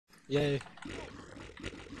Yay.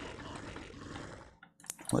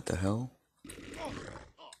 What the hell?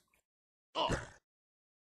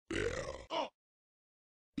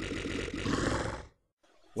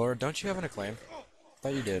 Laura, don't you have an acclaim?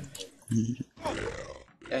 Thought you did.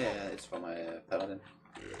 Yeah, it's for my paladin.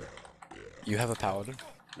 You have a paladin?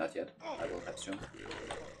 Not yet. I will have soon.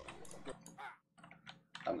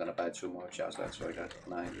 I'm gonna buy 2 more charge lights, so I got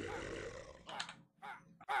 9.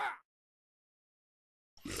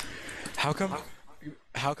 How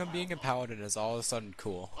come being a paladin is all of a sudden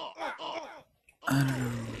cool? I don't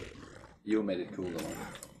know. You made it cool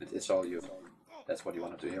though. It's all you. That's what you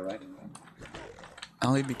wanted to hear, right? I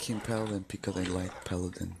only became paladin because I liked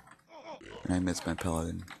paladin. And I miss my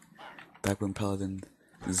paladin. Back when paladin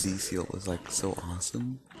Z seal was like so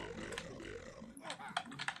awesome.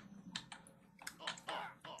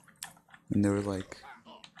 And they were like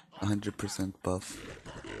 100% buff.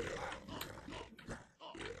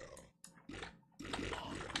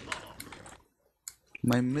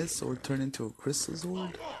 My mist sword turned into a crystal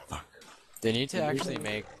sword? Fuck. They need to actually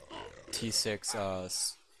make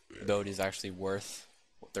T6 abilities actually worth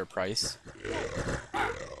their price.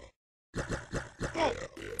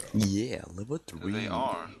 Yeah, level 3. They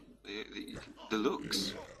are. The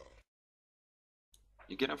looks.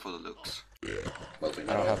 You get them for the looks. Well, we're I not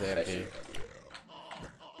don't all have the MP. fashioned.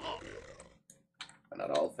 We're not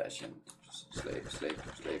all fashioned. Slaves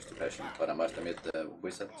to fashion. But I must admit, the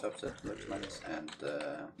wizard subset looks nice, and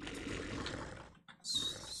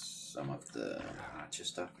some of the archer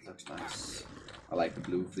stuff looks nice. I like the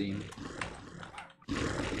blue theme.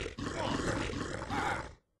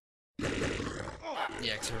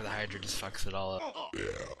 Yeah, except for the Hydra just fucks it all up.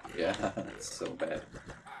 Yeah, it's so bad.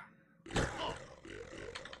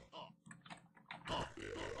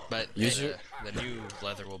 But Use the new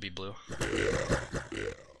leather will be blue.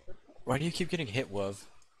 Why do you keep getting hit, Wov?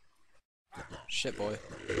 Shit, boy.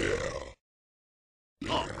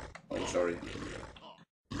 Oh, sorry.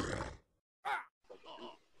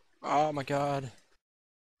 Oh my god.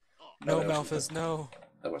 No, Malphas, no.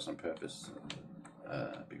 That was on purpose,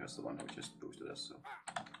 because the one who just boosted us, so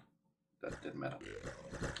that didn't matter.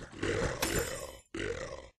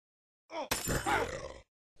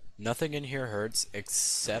 Nothing in here hurts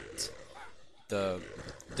except the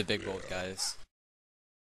big bolt guys.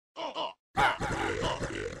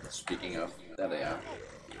 Speaking of, there they are.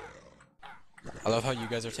 I love how you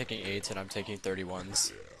guys are taking 8s and I'm taking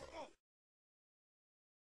 31s.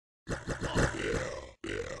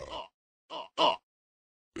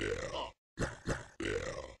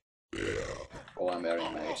 Oh, I'm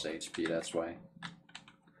wearing my X HP, that's why.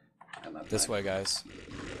 I'm not This dying. way, guys.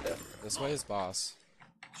 Yeah, This way is boss.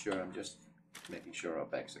 sure, I'm just making sure our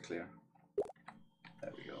backs are clear.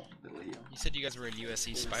 There we go, little heal. You said you guys were in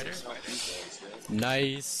USC Spider?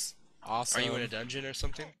 Nice. Awesome. Are you in a dungeon or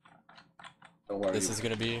something? Don't worry. This is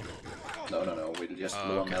gonna be... No, we'll just Oh,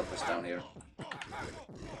 lure okay. Malphas down here.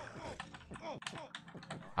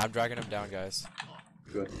 I'm dragging him down, guys.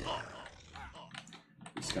 Good.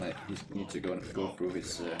 He needs to go through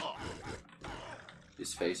his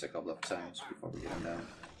face a couple of times before we get him down.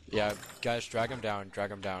 Yeah, guys, drag him down, drag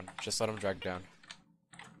him down. Just let him drag down.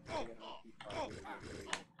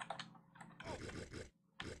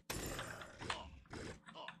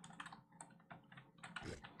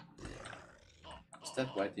 Is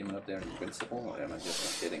that white demon up there invincible, or am I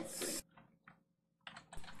just not kidding?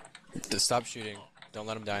 Just stop shooting. Don't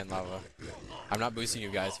let him die in lava. I'm not boosting you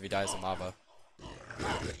guys if he dies in lava.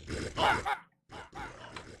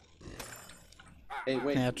 Hey,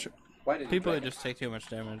 wait. Yeah, Why did people you that just take too much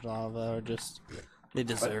damage lava are just they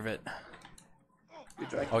deserve it. You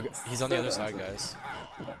drag Oh, he's on the other side, guys.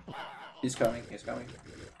 He's coming.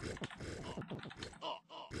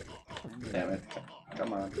 Damn it.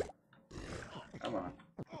 Come on.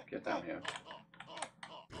 Get down here.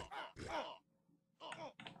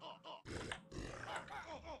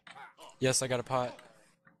 Yes, I got a pot.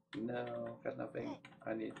 No, got nothing.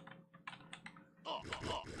 I need...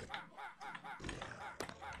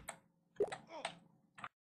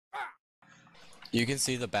 You can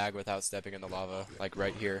see the bag without stepping in the lava, like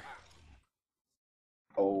right here.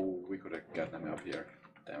 Oh, we could have gotten him up here.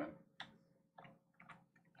 Damn it.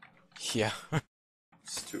 Yeah.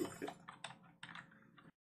 Stupid.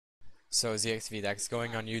 So ZXV, that's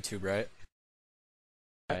going on YouTube, right?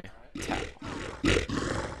 Okay. Tap.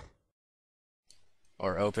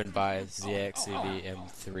 Or opened by ZXCV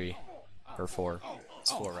M3. Or 4.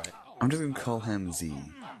 It's 4, right? I'm just gonna call him Z.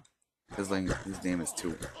 Because like his name is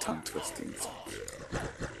too tongue twisting.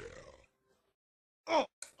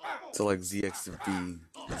 So like ZXV,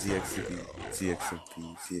 ZXV,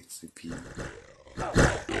 ZXV, ZXV.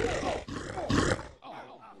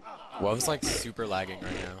 Web's like super lagging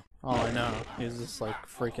right now. Oh, I know. He's just like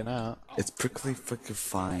freaking out. It's prickly freaking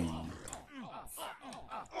fine.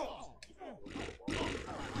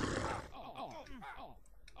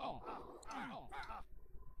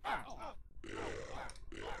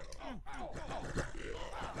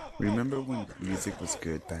 Remember when music was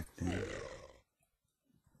good back then?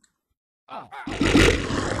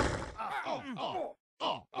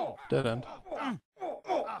 Dead end.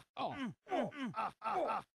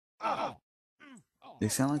 They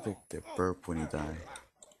sound like they burp when you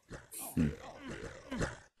die.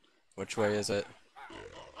 Which way is it?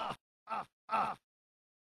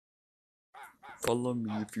 Follow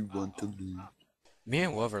me if you want to leave. Me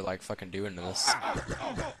and Wolf are like fucking doing this.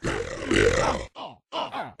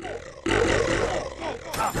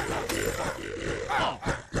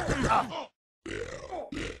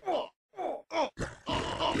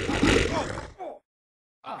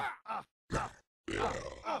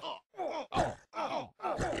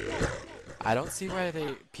 I don't see why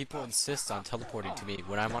people insist on teleporting to me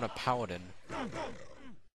when I'm on a paladin.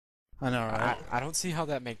 I know, right? I don't see how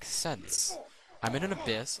that makes sense. I'm in an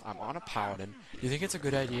abyss, I'm on a paladin. Do you think it's a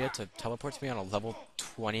good idea to teleport to me on a level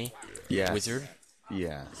 20 Yes. wizard?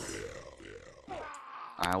 Yes.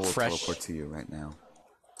 I will Fresh. teleport to you right now.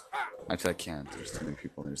 Actually, I can't. There's too many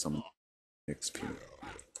people. There's some XP.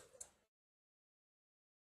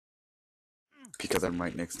 Because I'm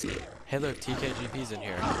right next to you. Hey look, TKGP's in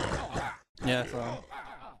here. Yeah, so.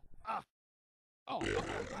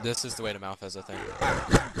 This is the way to Malphas, I think.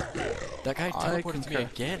 That guy teleported to me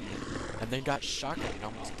again, and then got shotgun and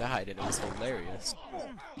almost died, and it was hilarious.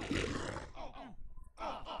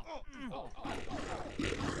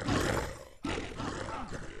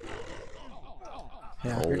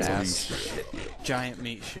 Yeah, Holy ass. shit. giant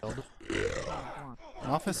meat shield.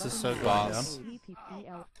 Office is so going Boss.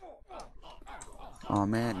 down. Oh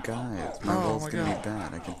man, guys, my Oh roll's my gonna God. be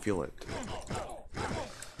bad. I can feel it.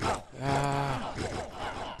 Ah.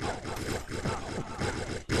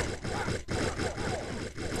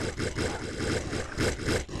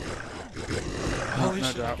 Holy No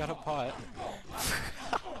shit, I doubt. got a pot.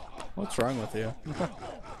 What's wrong with you?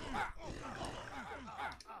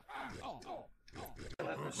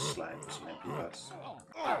 Eller nu slime som en pibas.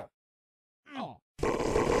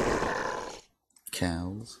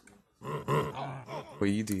 Cows. What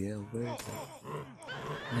you do, yeah, where is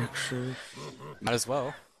that? Make sure. Might as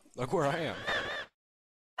well. Look where I am.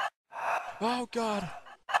 Oh god.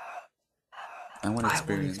 I want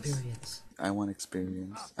experience. I want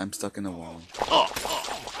experience. I'm stuck in the wall.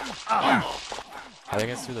 I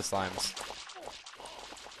think it's through the slimes.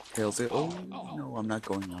 Hails it. Oh no, I'm not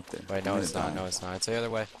going out there. Wait, I'm no it's gonna not, die. no it's not. It's the other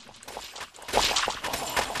way.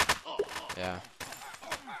 Yeah.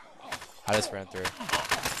 I just ran through.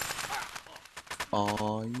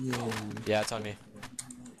 Oh yeah. Yeah, it's on me.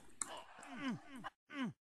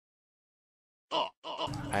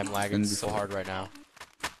 I am lagging so hard right now.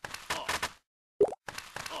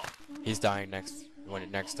 He's dying next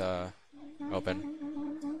open.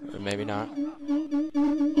 Or maybe not.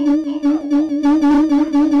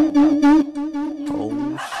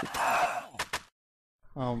 Oh shit.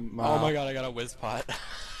 Wow. Oh my god, I got a whiz pot.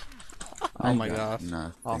 Oh my I got gosh.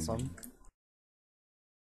 nothing. Awesome.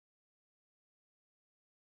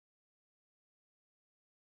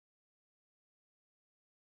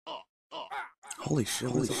 Holy shit,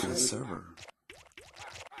 what's up with the server?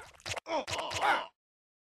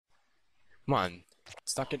 Come on.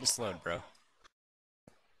 Stop getting slowed, bro.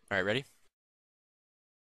 Alright, ready?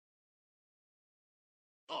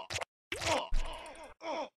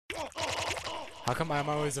 How come I'm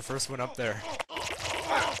always the first one up there?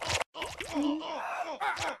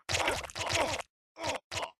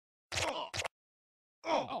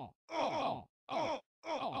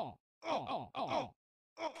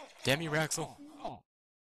 Damn you, Raxel.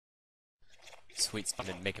 Sweet spot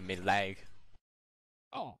and making me lag.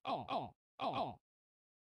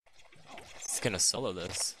 He's gonna solo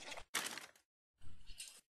this.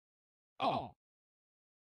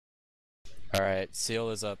 Alright, seal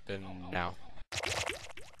is up and now.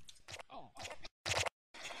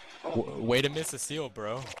 Way to miss a seal,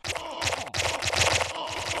 bro.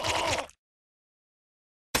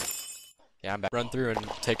 Yeah, I'm back. Run through and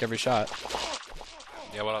take every shot.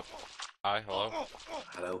 Yeah, what up? Hi, hello.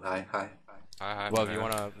 Hello, hi, hi. Hi, hi. Well, if you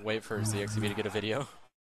wanna wait for ZXTV to get a video.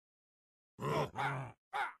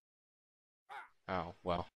 Oh,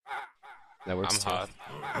 well. That works I'm too.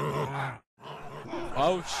 hot.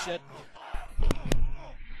 Oh shit!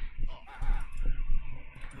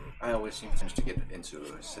 I always seem to get into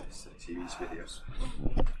TV's videos.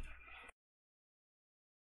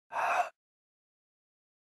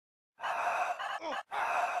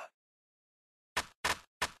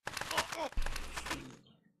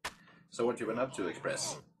 So what you been up to,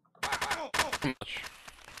 Express? Much.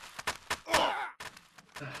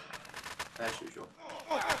 As usual.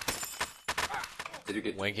 Did you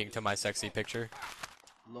get Winking to my sexy picture.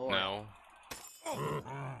 Lord. No.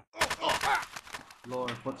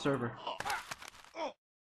 Lord, what server?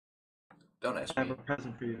 Don't ask I have me. a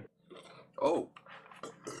present for you. Oh,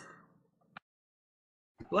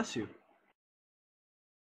 Bless you.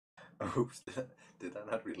 oops! Did I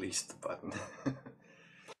not release the button?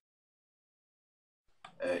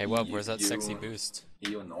 Hey, Wub, where's that sexy boost?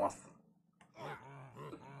 EU North.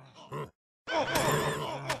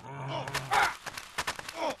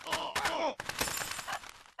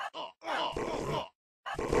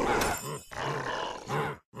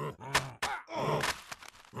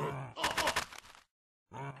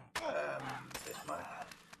 Bismarck.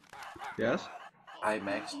 Yes? I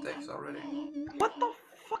maxed decks already. What the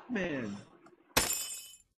fuck, man?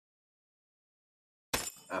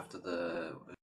 After the